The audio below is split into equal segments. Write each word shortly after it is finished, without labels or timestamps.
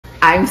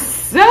I'm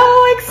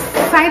so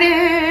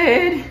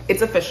excited.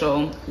 It's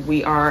official.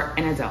 We are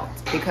an adult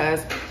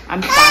because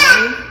I'm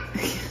finally,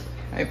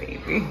 my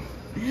baby.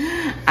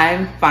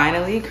 I'm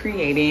finally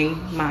creating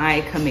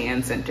my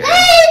command center.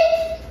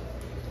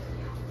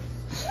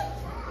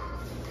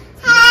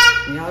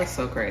 Y'all are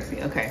so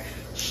crazy. Okay.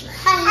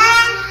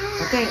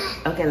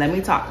 Okay, let me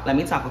talk,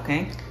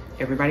 okay?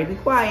 Everybody be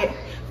quiet.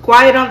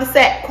 Quiet on the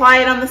set,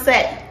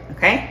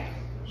 okay?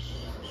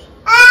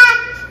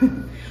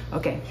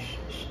 Okay.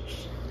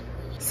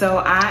 So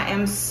I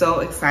am so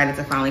excited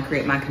to finally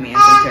create my command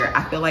center.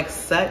 I feel like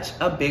such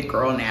a big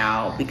girl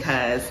now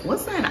because,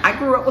 listen, I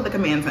grew up with a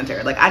command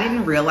center. Like, I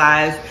didn't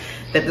realize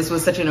that this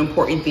was such an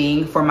important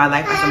thing for my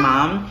life as a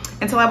mom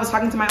until I was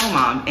talking to my own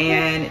mom,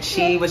 and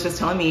she was just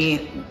telling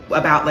me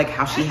about like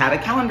how she had a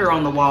calendar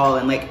on the wall,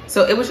 and like,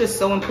 so it was just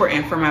so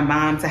important for my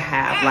mom to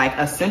have like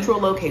a central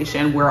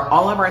location where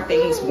all of our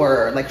things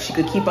were, like she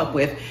could keep up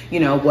with, you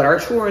know, what our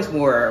chores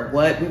were,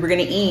 what we were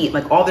gonna eat,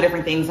 like all the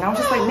different things. And I was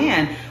just like,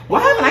 man,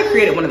 why haven't I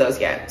created one of those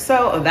yet?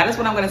 So that is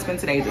what I'm gonna spend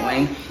today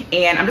doing.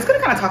 And I'm just gonna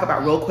kind of talk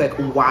about real quick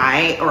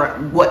why, or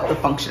what the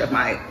function of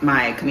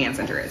my command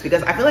center is,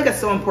 because I feel like it's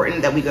so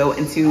important that we go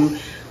into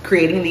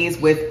creating these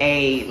with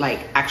a like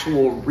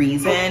actual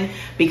reason,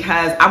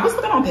 because I was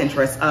looking on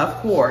Pinterest, of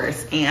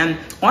course, and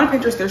on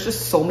Pinterest there's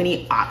just so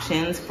many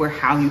options for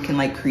how you can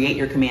like create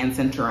your command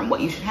center and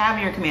what you should have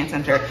in your command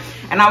center.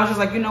 And I was just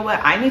like, you know what,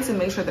 I need to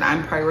make sure that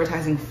I'm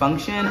prioritizing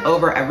function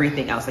over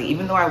everything else. Like,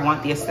 even though I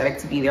want the aesthetic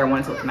to be there, I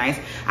want it to look nice,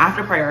 I have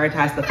to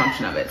prioritize the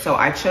function of it. So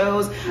I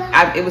chose,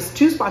 it was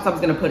two spots I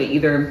was gonna put it,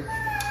 either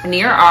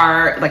near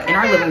our, like in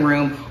our living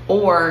room,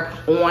 or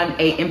on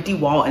a empty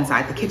wall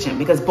inside the kitchen,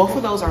 because both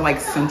of those are like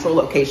central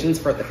locations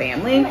for the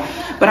family.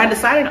 But I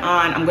decided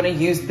on, I'm gonna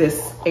use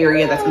this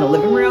area that's in the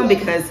living room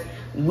because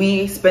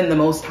we spend the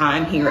most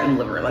time here in the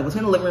living room, like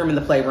between the living room and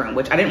the playroom,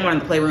 which I didn't want in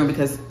the playroom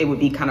because it would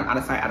be kind of out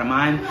of sight, out of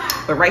mind.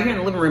 But right here in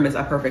the living room is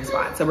a perfect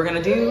spot. So we're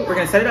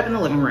gonna set it up in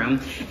the living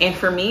room. And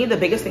for me, the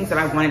biggest things that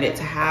I wanted it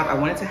to have, I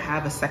wanted to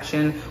have a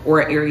section or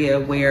an area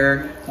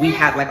where we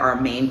had like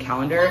our main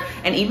calendar.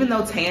 And even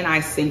though Tay and I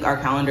sync our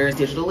calendars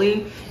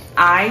digitally,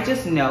 I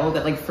just know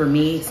that like for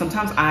me,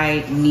 sometimes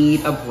I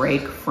need a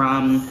break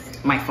from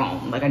my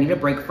phone. Like, I need a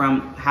break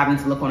from having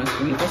to look on a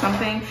screen for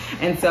something.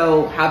 And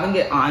so having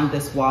it on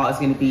this wall is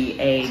gonna be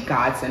a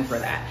godsend for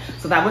that.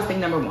 So that was thing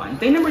number one.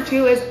 Thing number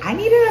two is I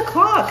needed a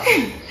clock.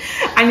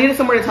 I needed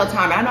somewhere to tell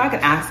time. I know I could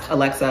ask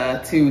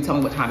Alexa to tell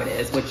me what time it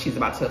is, which she's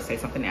about to say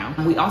something now.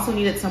 We also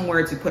needed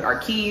somewhere to put our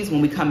keys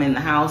when we come in the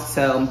house.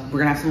 So we're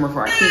gonna have somewhere for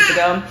our keys to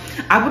go.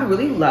 I would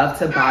really love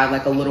to buy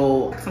like a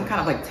little, some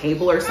kind of like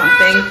table or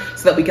something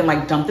so that we can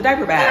like dump the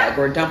diaper bag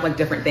or dump like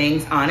different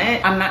things on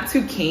it. I'm not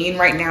too keen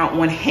right now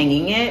on hanging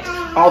it,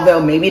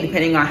 although maybe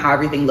depending on how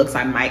everything looks,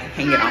 I might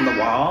hang it on the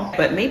wall.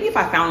 But maybe if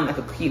I found like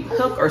a cute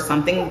hook or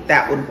something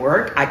that would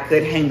work, I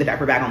could hang the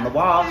diaper bag on the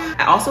wall.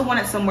 I also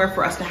wanted somewhere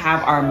for us to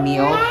have our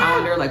meal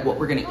calendar, like what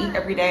we're gonna eat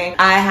every day.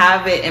 I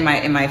have it in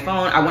my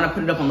phone. I want to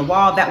put it up on the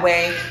wall. That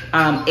way,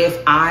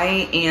 if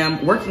I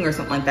am working or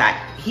something like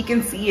that, he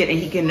can see it and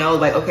he can know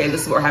like, okay,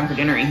 this is what we're having for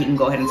dinner, and he can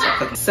go ahead and start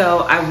cooking.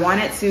 So I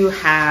wanted to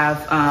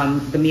have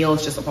the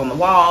meals just up on the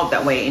wall.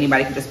 That way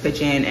anybody can just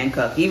pitch in and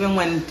cook. Even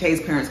when Tay's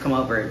parents come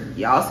over,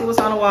 y'all see what's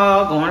on the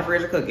wall, go on the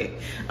fridge and cook it.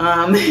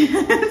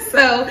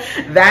 So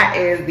that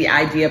is the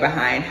idea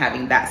behind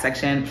having that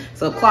section.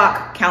 So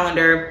clock,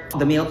 calendar,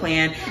 the meal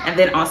plan, and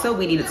then also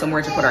we needed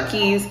somewhere to put our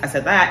keys. I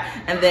said that.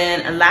 And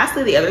then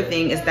lastly, the other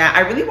thing is that I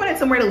really wanted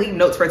somewhere to leave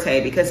notes for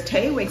Tay, because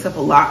Tay wakes up a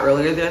lot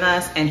earlier than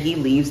us and he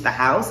leaves the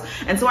house.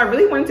 And so I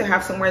really wanted to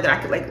have somewhere that I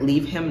could like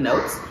leave him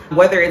notes,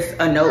 whether it's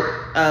a note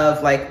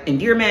of like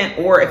endearment,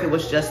 or if it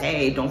was just,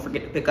 hey, don't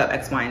forget to pick up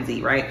X, Y, and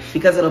Z, right?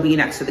 Because it'll be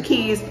next to the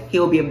keys.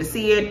 He'll be able to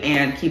see it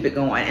and keep it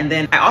going. And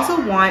then I also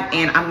want,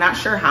 and I'm not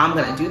sure how I'm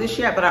gonna do this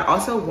yet, but I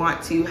also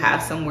want to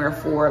have somewhere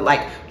for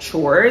like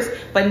chores,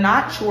 but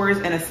not chores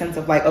in a sense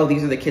of like, oh,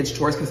 these are the kids'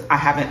 chores, because I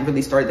haven't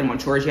really started them on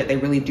chores yet. They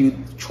really do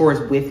chores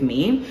with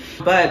me,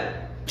 but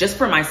just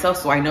for myself,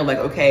 so I know like,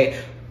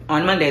 okay,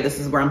 on Monday, this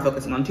is where I'm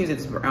focusing. On Tuesday,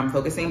 this is where I'm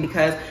focusing,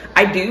 because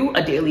I do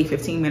a daily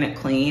 15-minute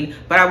clean,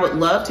 but I would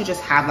love to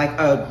just have like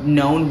a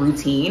known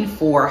routine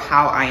for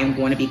how I am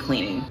going to be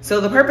cleaning. So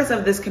the purpose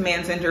of this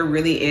command center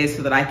really is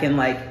so that I can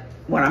like,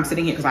 when I'm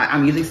sitting here, because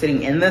I'm usually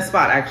sitting in this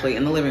spot actually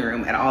in the living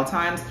room at all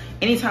times.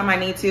 Anytime I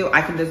need to,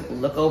 I can just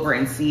look over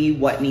and see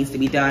what needs to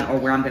be done or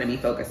where I'm going to be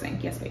focusing.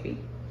 Yes, baby.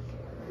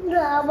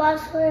 Huh?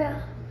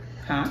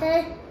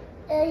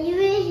 You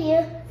in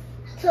here.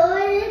 So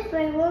in the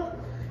playroom.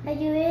 And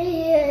you in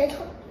here.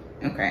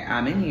 Okay,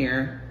 I'm in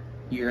here.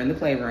 You're in the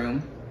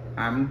playroom.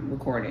 I'm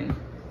recording.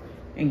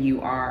 And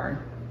you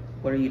are,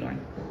 what are you doing?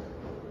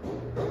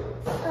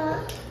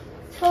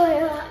 The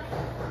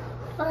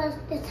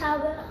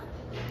tablet.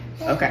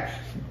 Okay,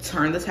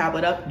 turn the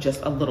tablet up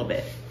just a little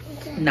bit.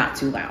 Okay. Not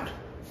too loud.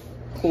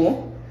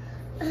 Cool?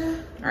 All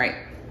right,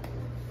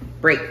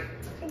 break.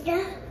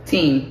 Yeah.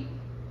 Team.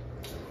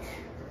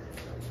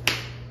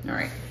 All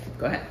right,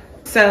 go ahead.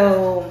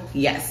 So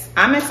yes,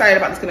 I'm excited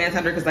about this command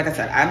center because, like I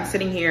said, I'm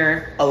sitting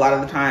here a lot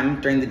of the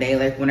time during the day,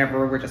 like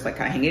whenever we're just like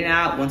kind of hanging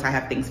out once I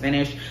have things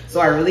finished.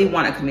 So I really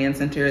want a command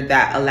center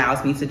that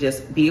allows me to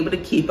just be able to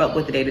keep up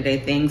with the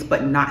day-to-day things,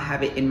 but not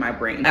have it in my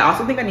brain. I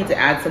also think I need to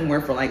add somewhere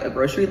for like a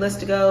grocery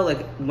list to go.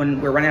 Like when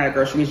we're running out of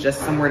groceries,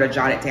 just somewhere to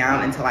jot it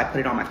down until I put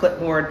it on my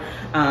clipboard.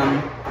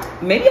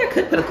 Maybe I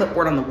could put a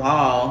clipboard on the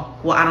wall.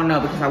 Well, I don't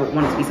know, because I would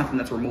want it to be something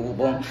that's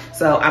removable.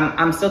 So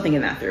I'm still thinking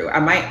that through. I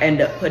might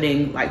end up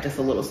putting like just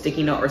a little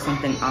sticky note or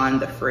something on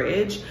the fridge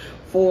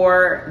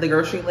for the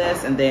grocery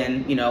list, and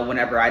then, you know,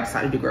 whenever I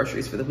decide to do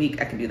groceries for the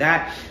week, I can do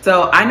that.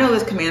 So I know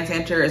this command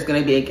center is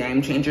going to be a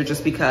game changer,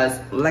 just because,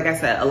 like I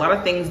said, a lot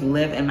of things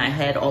live in my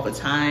head all the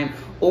time,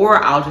 or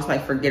I'll just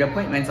like forget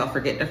appointments, I'll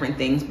forget different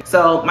things.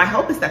 So my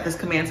hope is that this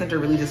command center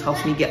really just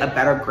helps me get a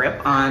better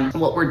grip on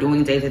what we're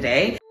doing day to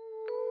day.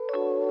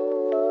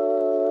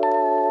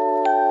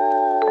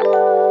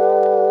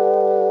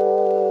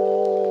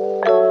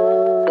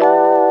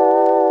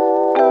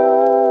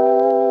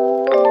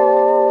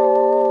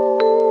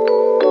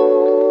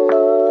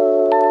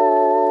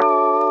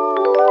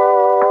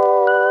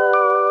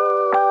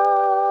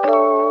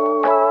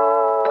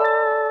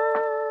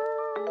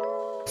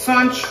 So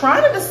I'm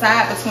trying to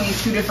decide between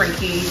two different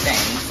key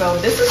things. So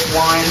this is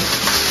one.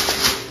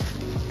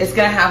 It's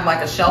gonna have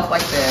like a shelf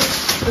like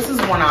this. This is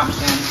one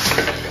option.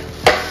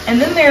 And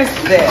then there's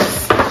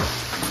this.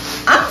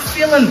 I'm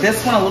feeling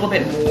this one a little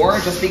bit more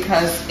just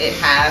because it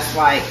has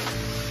like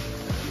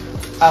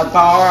a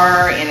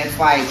bar, and it's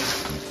like,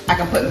 I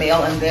can put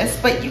mail in this,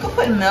 but you can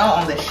put mail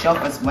on this shelf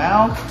as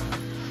well.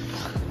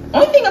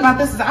 Only thing about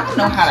this is I don't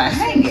know how to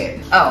hang it.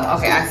 Oh,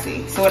 okay, I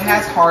see. So it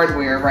has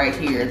hardware right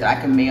here that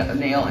I can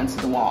nail into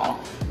the wall.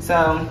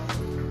 So,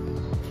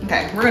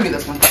 okay, we're gonna do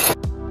this one.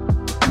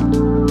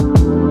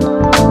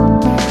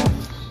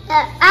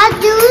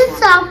 I'm doing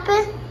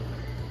something.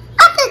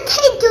 I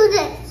can't do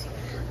this.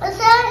 What's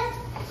that?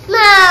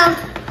 Mom,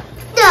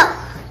 no.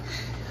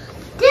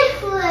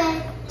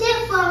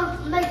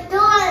 Different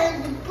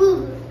McDonald's and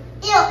boo.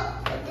 Ew,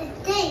 the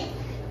thing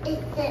is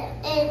the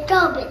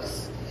garbage.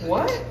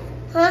 What?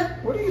 Huh?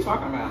 What are you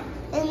talking about?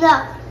 And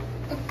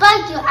the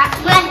buggy at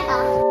my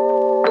house.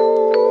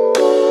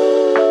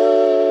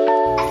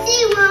 I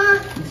see Mom.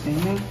 You see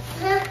him?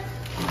 Huh?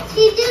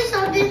 She do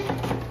something.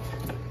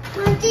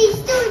 Auntie,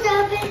 do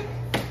something.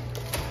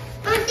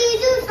 Auntie,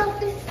 do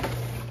something.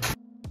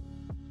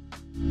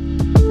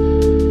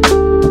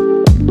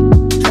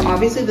 So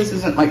obviously this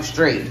isn't like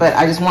straight, but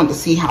I just wanted to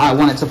see how I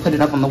wanted to put it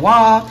up on the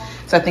wall.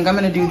 So I think I'm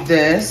gonna do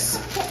this.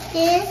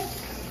 This.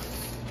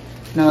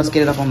 Now let's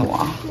get it up on the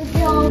wall.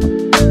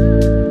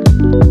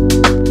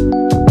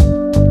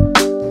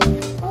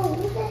 Oh,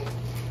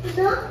 this is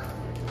not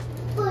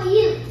for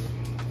you.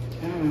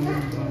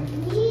 Not for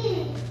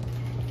me.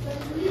 For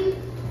you.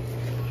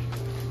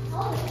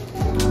 Oh.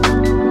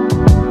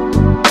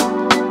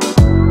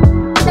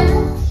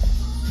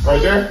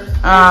 Right there?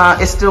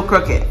 It's still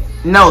crooked.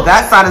 No,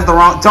 that side is the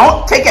wrong.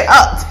 Don't take it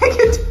up. Take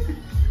it.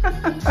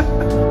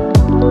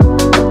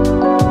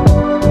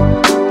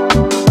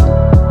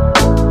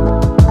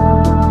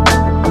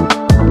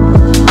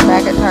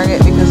 Back at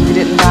Target because we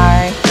didn't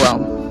buy.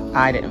 Well,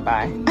 I didn't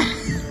buy.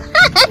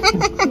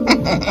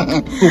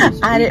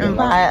 I didn't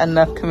buy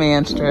enough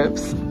command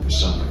strips. There's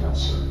something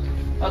else, sir.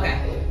 Okay.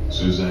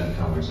 Suzanne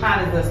Cummings. How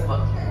does this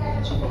look?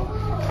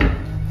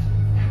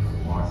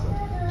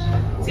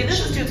 Martha. See, this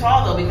is too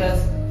tall though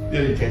because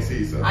Yeah, you can't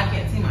see, so. I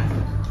can't see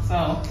myself.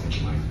 So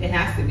it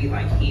has to be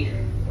like here.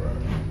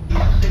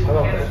 And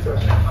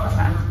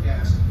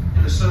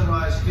the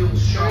sunrise feels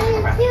sharp.